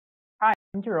Hi,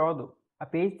 I'm Geraldo, a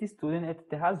PhD student at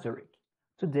the Zurich.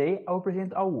 Today, I will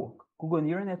present our work, Google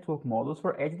Neural Network Models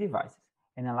for Edge Devices,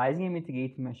 Analyzing and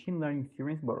Mitigating Machine Learning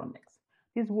Inference Bottlenecks.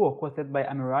 This work was led by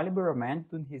Oliveira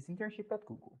during his internship at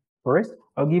Google. First,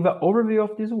 I'll give an overview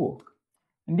of this work.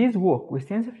 In this work, we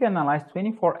extensively analyzed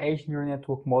 24 edge neural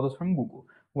network models from Google,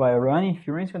 while running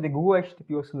inference on the Google Edge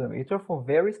TPU accelerator for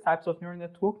various types of neural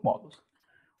network models.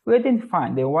 We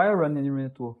identified that while running neural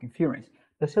network inference,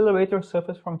 the accelerator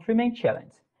suffers from three main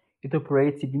challenges. It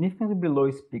operates significantly below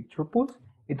its peak throughput,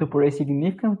 it operates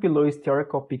significantly below its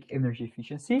theoretical peak energy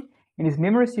efficiency, and its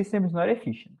memory system is not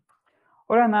efficient.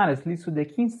 Our analysis leads to the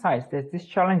key insights that these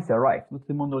challenges arise with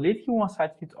the monolithic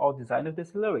one-size-fits-all design of the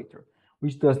accelerator,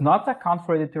 which does not account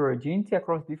for the heterogeneity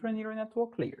across different neural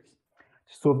network layers.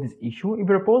 To solve this issue, we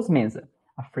propose Mensa,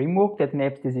 a framework that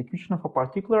maps the execution of a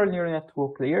particular neural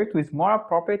network layer to its more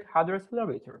appropriate hardware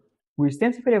accelerator. We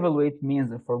extensively evaluate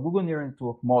Mensa for Google neural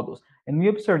network models, and we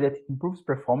observe that it improves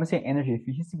performance and energy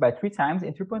efficiency by 3 times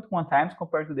and 3.1 times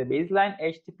compared to the baseline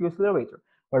Edge TPU accelerator,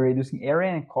 while reducing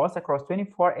area and cost across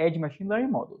 24 edge machine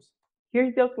learning models.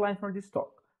 Here's the outline for this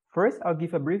talk. First, I'll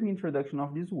give a brief introduction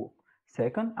of this work.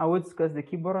 Second, I will discuss the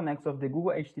key bottlenecks of the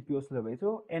Google Edge TPU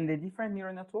accelerator and the different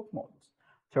neural network models.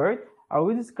 Third, I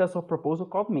will discuss a proposal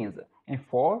called Mensa. And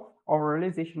fourth, our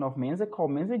realization of Mensa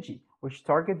called Mensa-G, which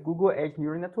target Google Edge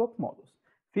neural network models.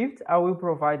 Fifth, I will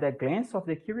provide a glance of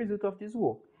the key result of this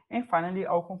work. And finally,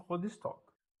 I'll conclude this talk.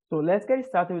 So let's get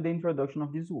started with the introduction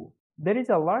of this work. There is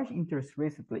a large interest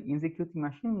recently in executing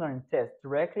machine learning tests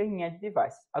directly in edge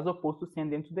devices, as opposed to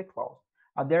send them to the cloud.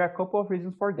 There are a couple of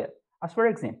reasons for that. As for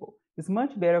example, it's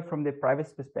much better from the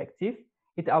privacy perspective.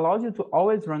 It allows you to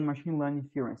always run machine learning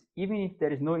inference, even if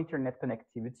there is no internet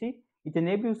connectivity. It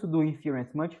enables you to do inference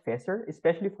much faster,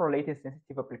 especially for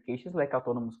latency-sensitive applications like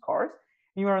autonomous cars,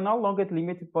 and you are no longer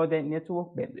limited by the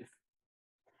network bandwidth.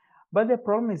 But the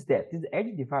problem is that these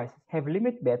edge devices have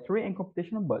limited battery and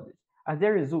computational budget. As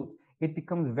a result, it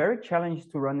becomes very challenging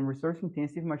to run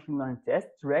resource-intensive machine learning tests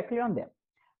directly on them.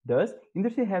 Thus,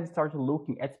 industry has started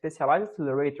looking at specialized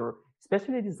accelerator,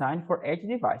 specially designed for edge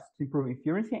devices to improve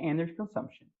inference and energy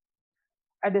consumption.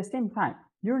 At the same time,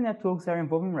 neural networks are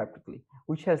evolving rapidly,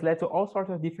 which has led to all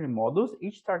sorts of different models,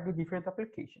 each targeting different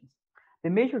applications. The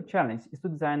major challenge is to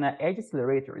design an edge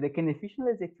accelerator that can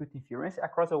efficiently execute inference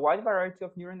across a wide variety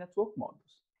of neural network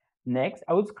models. Next,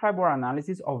 I will describe our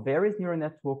analysis of various neural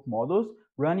network models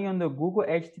running on the Google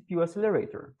Edge TPU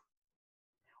accelerator.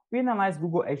 We analyze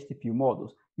Google Edge TPU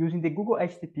models using the Google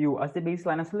Edge TPU as the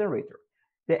baseline accelerator.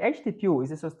 The Edge TPU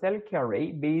is a systolic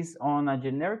array based on a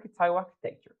generic tile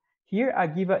architecture. Here, I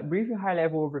give a brief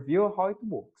high-level overview of how it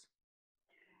works.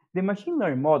 The machine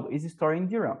learning model is stored in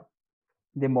DRAM.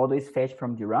 The model is fetched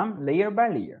from DRAM layer by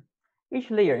layer. Each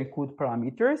layer includes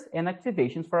parameters and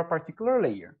activations for a particular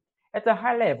layer. At a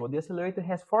high level, the accelerator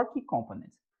has 4 key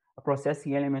components: a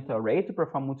processing element array to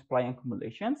perform multiplying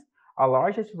accumulations, a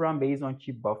large SRAM based on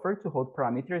chip buffer to hold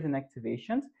parameters and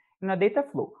activations, and a data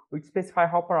flow, which specifies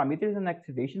how parameters and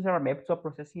activations are mapped to a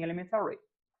processing element array.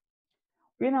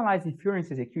 We analyze inference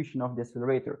execution of the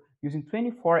accelerator using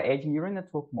 24 edge neural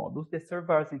network models that serve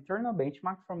as internal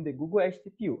benchmarks from the Google Edge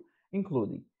TPU,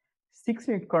 including 6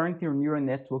 recurrent neural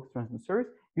network transducers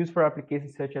used for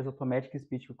applications such as automatic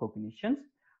speech recognition,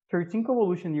 13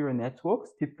 convolution neural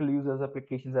networks, typically used as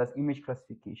applications as image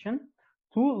classification,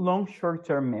 2 long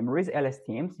short-term memories,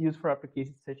 LSTMs, used for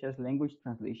applications such as language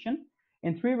translation,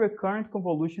 and 3 recurrent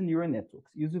convolution neural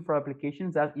networks, used for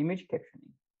applications as image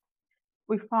captioning.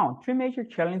 We found 3 major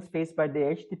challenges faced by the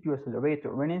Edge TPU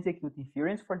accelerator when executing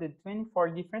inference for the 24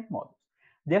 different models.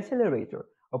 The accelerator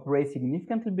operates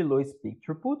significantly below its peak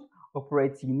throughput,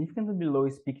 operates significantly below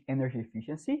its peak energy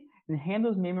efficiency, and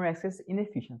handles memory access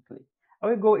inefficiently. I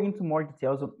will go into more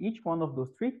details on each one of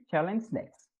those 3 challenges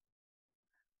next.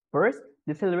 First,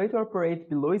 the accelerator operates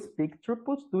below its peak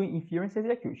throughput during inference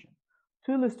execution.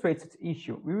 To illustrate this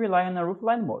issue, we rely on a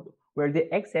roofline model, where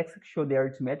the x-axis shows the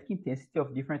arithmetic intensity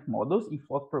of different models in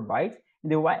floats per byte,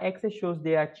 and the y-axis shows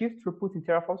the achieved throughput in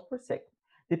teraflops per second.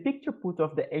 The peak throughput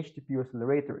of the Edge TPU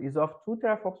accelerator is of 2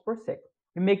 teraflops per second.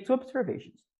 We make 2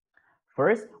 observations.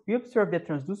 First, we observe that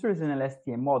transducers and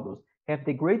LSTM models have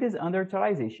the greatest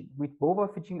underutilization, with both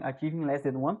of them achieving less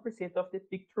than 1% of the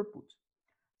peak throughput.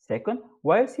 Second,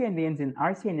 while CNNs and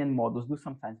RCNN models do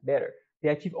sometimes better, they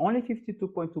achieve only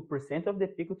 52.2% of the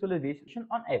peak utilization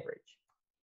on average.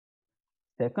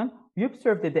 Second, we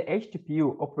observe that the Edge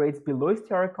TPU operates below its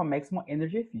theoretical maximum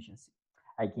energy efficiency.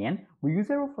 Again, we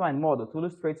use a roofline model to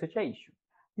illustrate such an issue.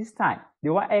 This time,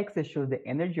 the y-axis shows the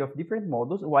energy of different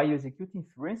models while you execute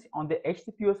inference on the Edge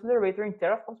TPU accelerator in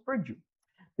teraflops per joule.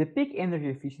 The peak energy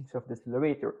efficiency of the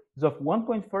accelerator is of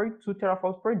 1.42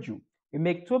 teraflops per joule. We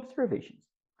make two observations.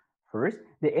 First,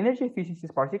 the energy efficiency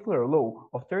is particularly low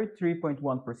of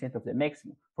 33.1% of the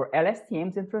maximum for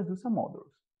LSTMs and transducer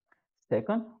models.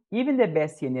 Second, even the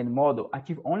best CNN model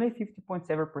achieves only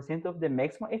 50.7% of the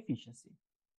maximum efficiency.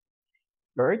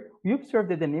 Third, we observe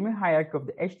that the naming hierarchy of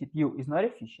the Edge TPU is not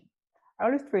efficient. I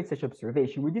illustrate such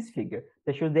observation with this figure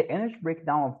that shows the energy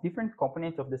breakdown of different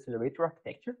components of the accelerator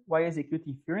architecture while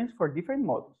executing inference for different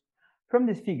models. From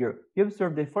this figure, we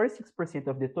observe that 46%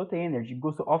 of the total energy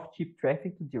goes to off-chip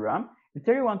traffic to DRAM, and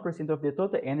 31% of the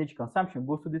total energy consumption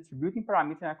goes to distributing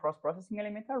parameters across processing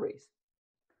element arrays.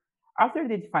 After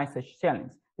identifying such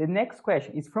challenges, the next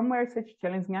question is from where such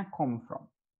challenges are coming from.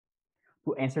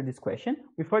 To answer this question,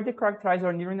 we further characterize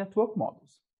our neural network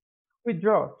models. We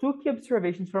draw two key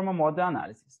observations from a model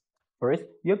analysis. First,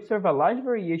 we observe a large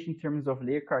variation in terms of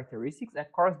layer characteristics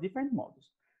across different models.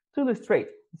 To illustrate,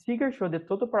 this figure shows the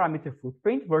total parameter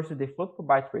footprint versus the float per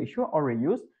byte ratio or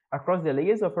reuse across the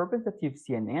layers of representative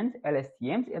CNNs,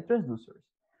 LSTMs, and transducers.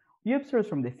 We observe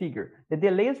from the figure that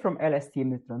the layers from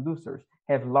LSTMs and transducers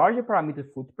have larger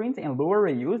parameter footprints and lower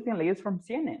reuse than layers from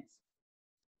CNNs.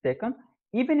 Second,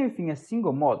 even within a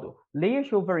single model, layers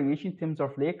show variation in terms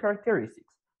of layer characteristics.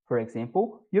 For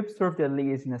example, we observe that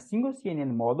layers in a single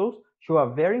CNN model show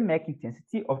a varying MAC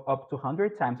intensity of up to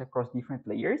 100 times across different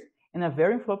layers and a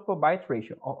varying float per byte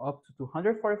ratio of up to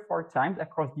 244 times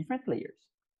across different layers.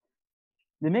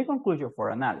 The main conclusion of our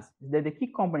analysis is that the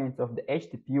key components of the Edge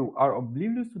TPU are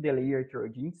oblivious to the layer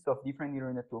heterogeneity of different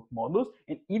neural network models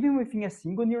and even within a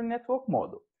single neural network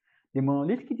model. The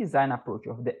monolithic design approach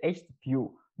of the Edge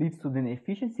TPU leads to the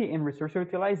inefficiency and resource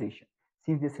utilization,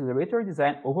 since the accelerator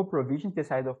design over-provisions the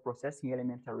size of processing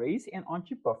element arrays and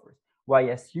on-chip buffers, while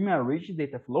assuming a rich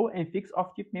data flow and fixed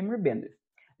off-chip memory bandwidth,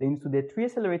 leading to the three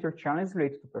accelerator challenges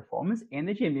related to performance,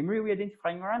 energy, and memory we identify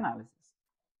in our analysis.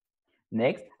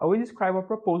 Next, I will describe a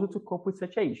proposal to cope with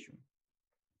such an issue.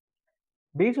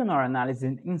 Based on our analysis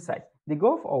and insights, the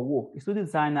goal of our work is to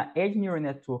design an edge neural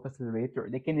network accelerator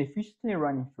that can efficiently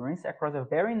run inference across a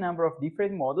varying number of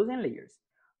different models and layers.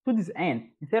 To this end,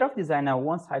 instead of designing a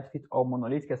one-size-fits-all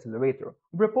monolithic accelerator,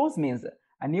 we propose Mensa,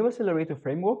 a new accelerator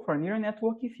framework for neural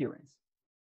network inference.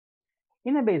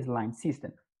 In a baseline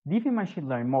system, different machine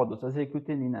learning models are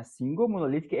executed in a single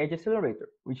monolithic edge accelerator,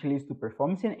 which leads to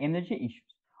performance and energy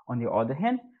issues. On the other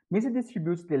hand, Mensa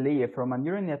distributes the layer from a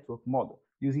neural network model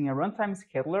using a runtime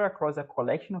scheduler across a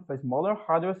collection of smaller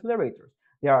hardware accelerators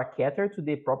that are catered to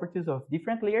the properties of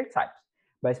different layer types.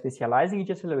 By specializing each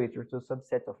accelerator to a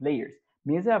subset of layers,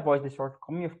 Mensa avoids the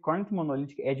shortcoming of current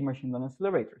monolithic edge machine learning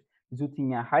accelerators, resulting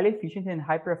in a highly efficient and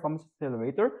high-performance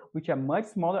accelerator with a much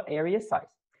smaller area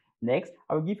size. Next,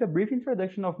 I will give a brief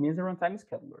introduction of Mensa Runtime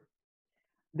Scheduler.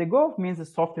 The goal of Mensa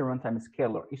Software Runtime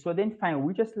Scheduler is to identify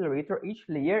which accelerator each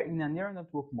layer in a neural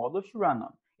network model should run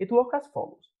on. It works as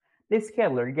follows. The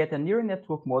scheduler gets a neural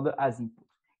network model as input.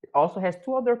 It also has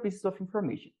two other pieces of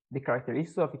information, the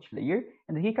characteristics of each layer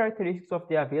and the key characteristics of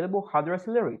the available hardware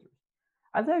accelerators.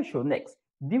 As I will show next,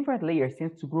 different layers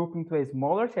tend to group into a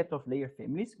smaller set of layer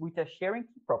families with a sharing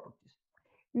key properties.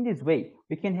 In this way,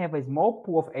 we can have a small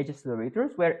pool of edge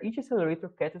accelerators where each accelerator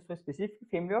caters to a specific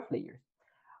family of layers.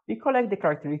 We collect the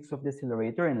characteristics of the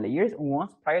accelerator and layers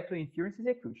once prior to inference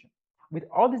execution. With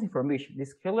all this information, the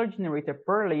scheduler generates a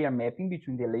per-layer mapping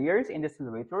between the layers and the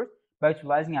accelerators by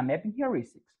utilizing a mapping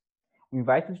heuristics. We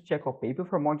invite you to check our paper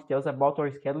for more details about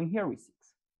our scheduling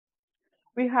heuristics.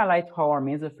 We highlight how our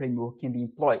Mensa framework can be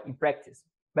employed in practice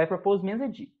by proposed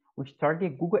Mensa-G, which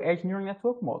target Google Edge neural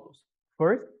network models.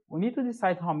 First, we need to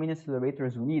decide how many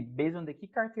accelerators we need based on the key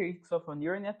characteristics of our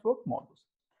neural network models.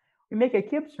 We make a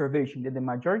key observation that the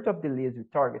majority of the layers we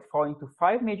target fall into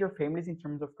 5 major families in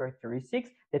terms of characteristics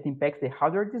that impact the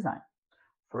hardware design.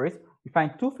 First, we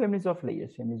find 2 families of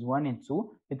layers, families 1 and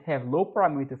 2, that have low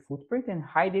parameter footprint and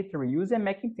high data reuse and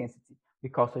MAC intensity. We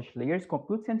call such layers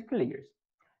compute-centric layers.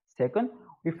 Second,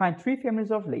 we find 3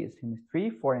 families of layers, families 3,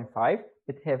 4, and 5,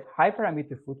 that have high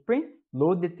parameter footprint,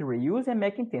 low data reuse, and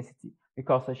MAC intensity. We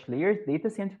call such layers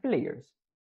data-centric layers.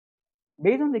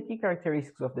 Based on the key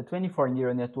characteristics of the 24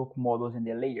 neural network models and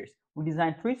their layers, we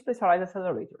designed 3 specialized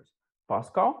accelerators,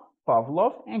 Pascal,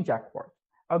 Pavlov, and Jacquard.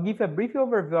 I'll give a brief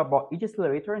overview about each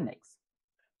accelerator next.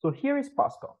 So here is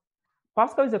Pascal.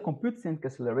 Pascal is a compute-centric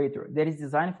accelerator that is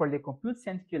designed for the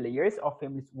compute-centric layers of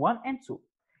families 1 and 2.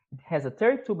 It has a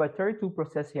 32 by 32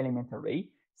 processing element array.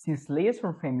 Since layers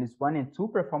from families 1 and 2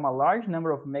 perform a large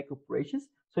number of MAC operations,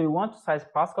 so we want to size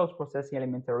Pascal's processing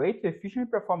element array to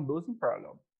efficiently perform those in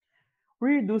parallel.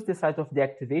 We reduce the size of the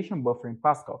activation buffer in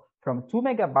Pascal from 2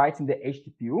 megabytes in the Edge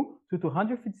TPU to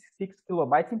 256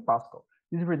 kilobytes in Pascal.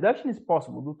 This reduction is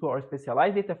possible due to our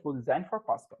specialized data flow design for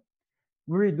Pascal.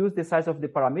 We reduce the size of the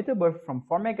parameter buffer from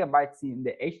 4 megabytes in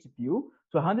the Edge TPU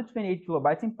to 128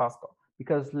 kilobytes in Pascal,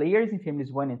 because layers in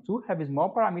families 1 and 2 have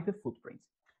small parameter footprints.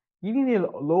 Given the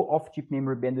low off-chip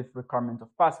memory bandwidth requirement of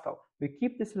Pascal, we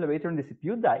keep the accelerator and the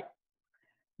CPU die.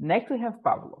 Next, we have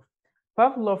Pavlov.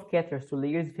 Pavlov caters to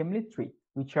layers in family 3,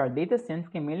 which are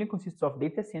data-centric and mainly consists of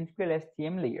data-centric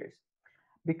LSTM layers.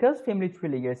 Because family tree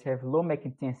layers have low MAC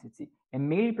intensity and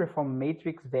mainly perform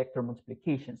matrix vector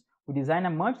multiplications, we design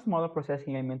a much smaller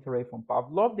processing element array from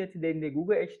Pavlov than in the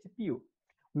Google Edge TPU.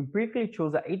 We empirically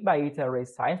chose an 8x8 array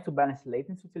size to balance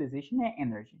latency utilization and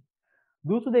energy.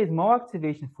 Due to the small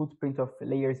activation footprint of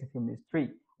layers in family 3,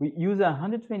 we use a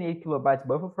 128 kilobytes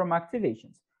buffer from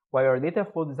activations, while our data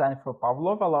flow design for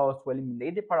Pavlov allows us to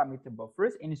eliminate the parameter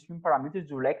buffers and stream parameters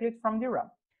directly from the RAM.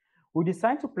 We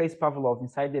decided to place Pavlov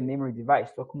inside the memory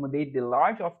device to accommodate the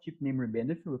large off-chip memory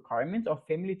bandwidth requirements of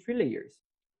family 3 layers.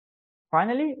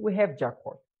 Finally, we have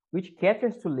Jackpot, which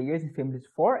caters to layers in families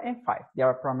 4 and 5. They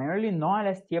are primarily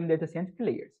non-LSTM data-centric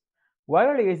layers.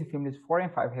 While layers in families 4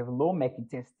 and 5 have low MAC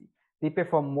intensity, they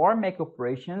perform more MAC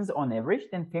operations on average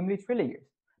than family 3 layers.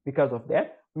 Because of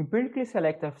that, we empirically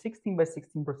select a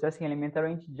 16x16 processing element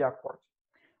array into Jackpot.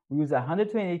 We use a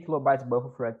 128 kilobytes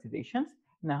buffer for activations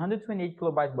and 128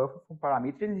 kilobyte buffer for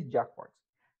parameters in Jackpot.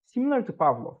 Similar to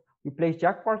Pavlov, we place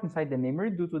Jackpot inside the memory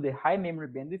due to the high memory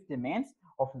bandwidth demands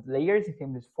of layers in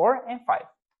families 4 and 5.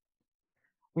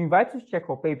 We invite you to check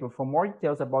our paper for more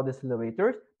details about the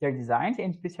accelerators, their designs,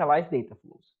 and specialized data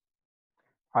flows.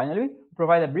 Finally, we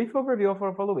provide a brief overview of our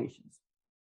evaluations.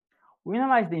 We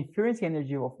analyze the inference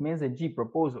energy of Mensa-G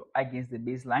proposal against the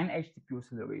baseline Edge TPU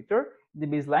accelerator and the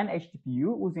baseline Edge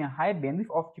TPU using a high bandwidth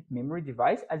off-chip memory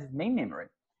device as its main memory.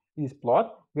 In this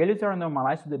plot, values are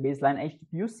normalized to the baseline Edge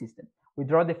TPU system. We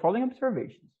draw the following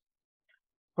observations.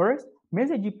 First,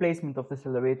 Mensa-G placement of the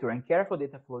accelerator and careful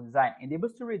data flow design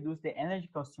enables to reduce the energy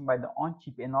consumed by the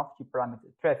on-chip and off-chip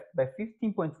parameter traffic by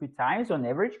 15.3 times on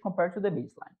average compared to the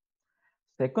baseline.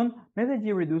 Second,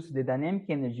 Mensa-G reduces the dynamic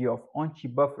energy of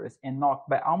on-chip buffers and NOC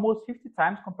by almost 50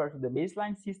 times compared to the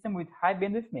baseline system with high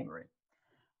bandwidth memory.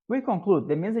 We conclude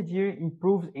that Mensa-G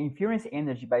improves inference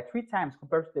energy by 3 times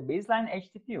compared to the baseline Edge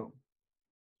TPU.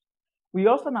 We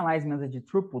also analyze Mensa-G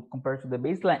throughput compared to the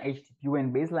baseline Edge TPU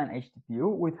and baseline Edge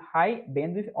TPU with high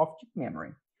bandwidth off-chip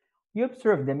memory. We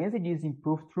observe that Mensa-G's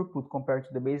improved throughput compared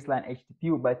to the baseline Edge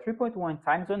TPU by 3.1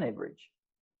 times on average.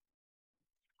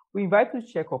 We invite you to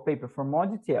check our paper for more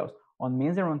details on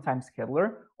Mensa Runtime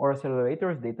Scheduler or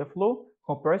accelerators data flow,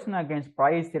 comparison against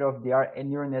prior state-of-the-art and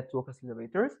neural network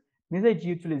accelerators, Mensa-G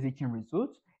utilization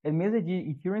results, and Mensa-G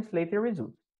inference later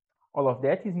results. All of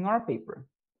that is in our paper.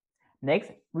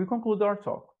 Next, we conclude our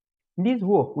talk. In this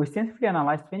work, we extensively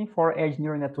analyzed 24 edge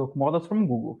neural network models from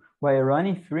Google, while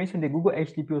running inference on the Google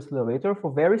Edge TPU accelerator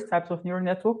for various types of neural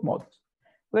network models.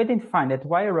 We identified that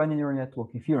while running neural network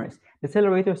inference, the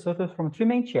accelerator suffers from 3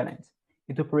 main challenges.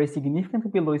 It operates significantly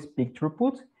below its peak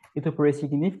throughput, it operates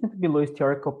significantly below its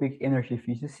theoretical peak energy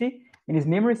efficiency, and its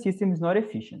memory system is not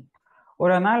efficient.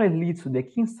 Our analysis leads to the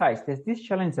key insights that these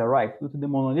challenges arise due to the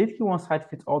monolithic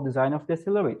one-size-fits-all design of the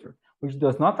accelerator, which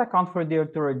does not account for the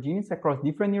heterogeneity across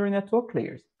different neural network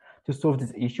layers. To solve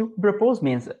this issue, we propose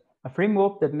Mensa, a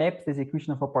framework that maps the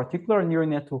execution of a particular neural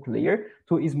network layer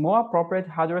to its more appropriate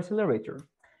hardware accelerator.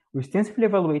 We extensively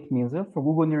evaluate Mensa for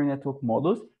Google neural network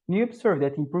models, and we observe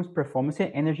that it improves performance and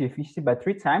energy efficiency by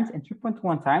 3 times and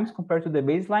 3.1 times compared to the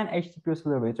baseline Edge TPU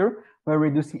accelerator, while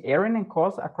reducing error and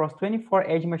cost across 24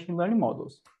 edge machine learning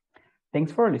models.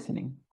 Thanks for listening.